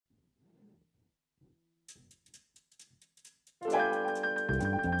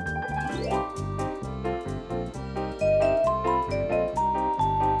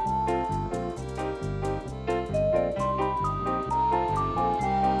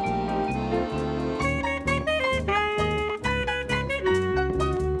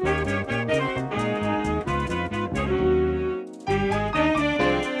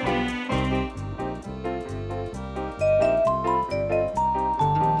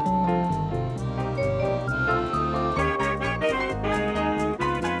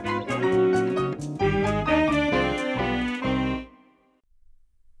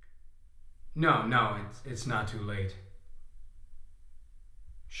No, it's not too late.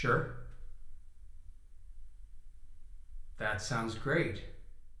 Sure. That sounds great.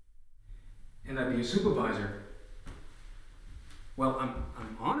 And I'd be a supervisor. Well,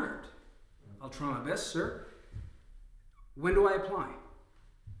 I'm honored. I'll try my best, sir. When do I apply?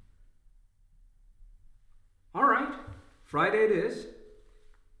 All right. Friday it is.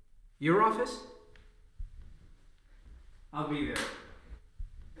 Your office? I'll be there.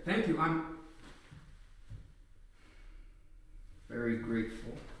 Thank you. I'm very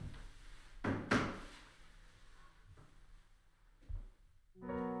grateful.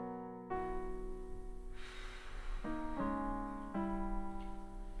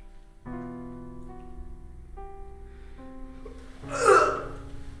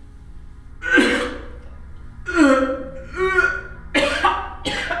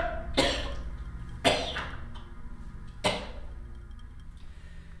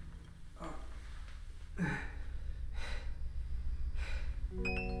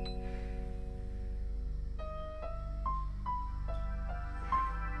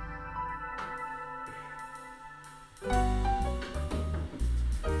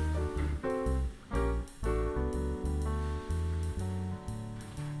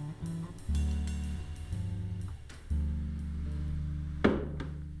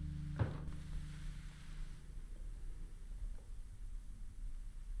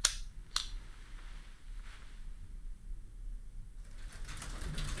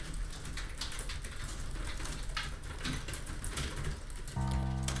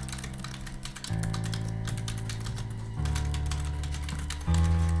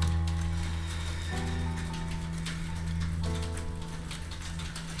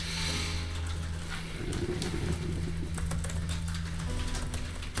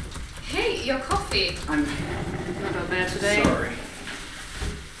 Your coffee. I'm not that bad today. Sorry.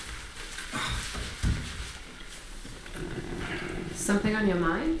 Something on your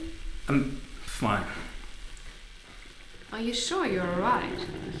mind? I'm fine. Are you sure you're alright?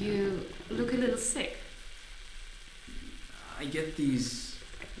 You look a little sick. I get these...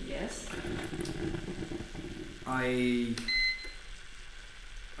 Yes? My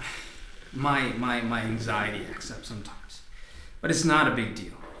anxiety acts up sometimes. But it's not a big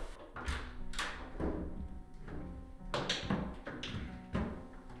deal.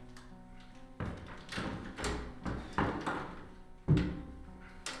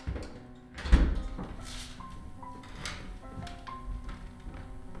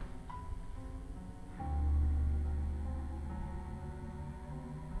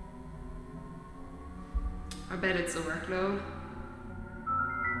 I bet it's a workload.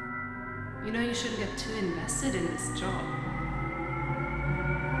 You know, you shouldn't get too invested in this job.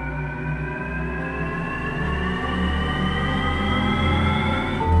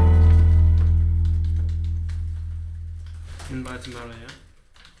 In by tomorrow, yeah?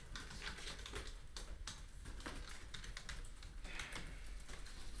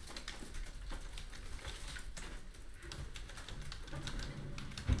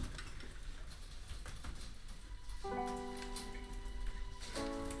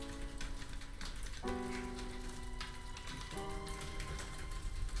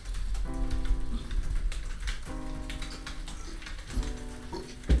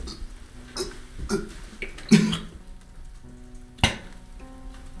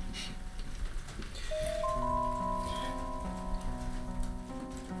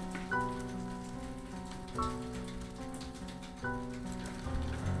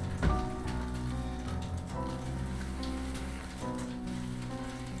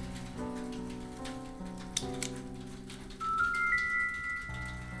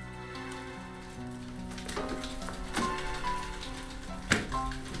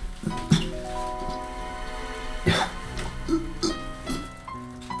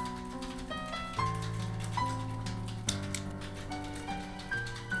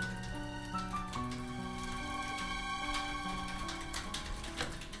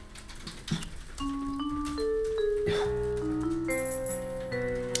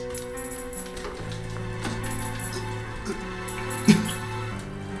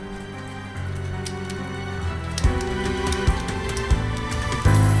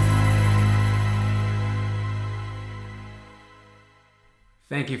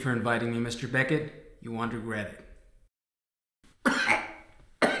 Thank you for inviting me, Mr. Beckett. You won't regret it.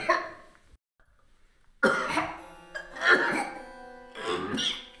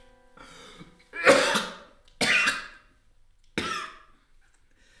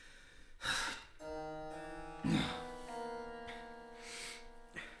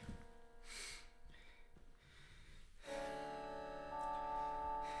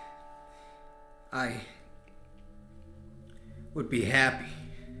 be happy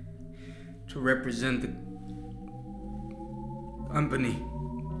to represent the company.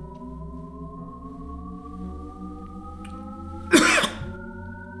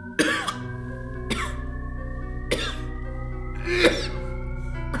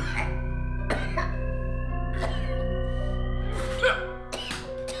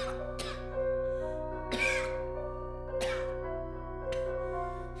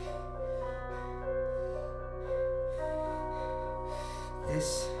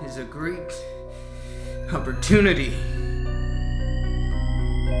 This is a great opportunity.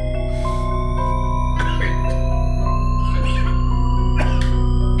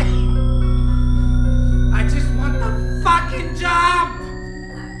 I just want the fucking job!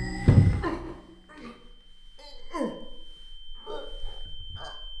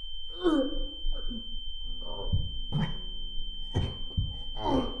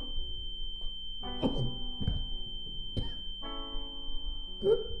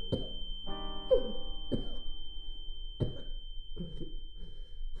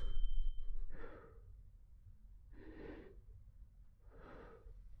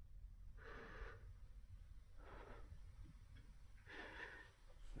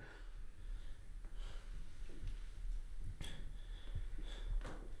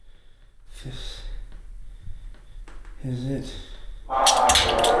 This is it.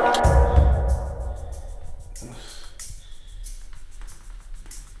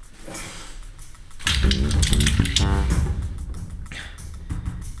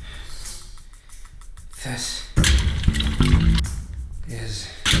 This is it.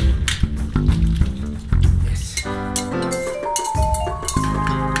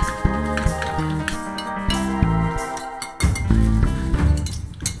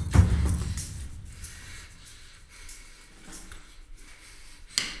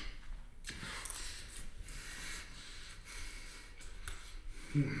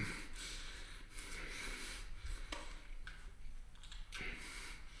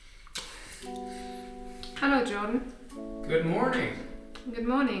 Hello, Jordan. Good morning. Good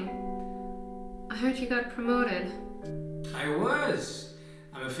morning. I heard you got promoted. I was.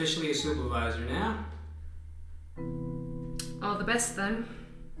 I'm officially a supervisor now. All the best then.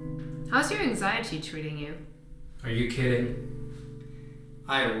 How's your anxiety treating you? Are you kidding?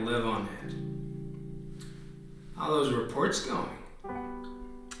 I live on it. How are those reports going?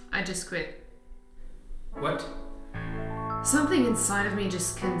 I just quit. What? Something inside of me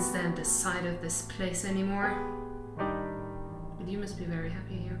just can't stand the sight of this place anymore. But you must be very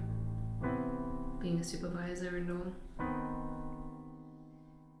happy here. Being a supervisor and all.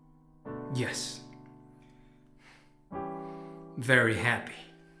 Yes. Very happy.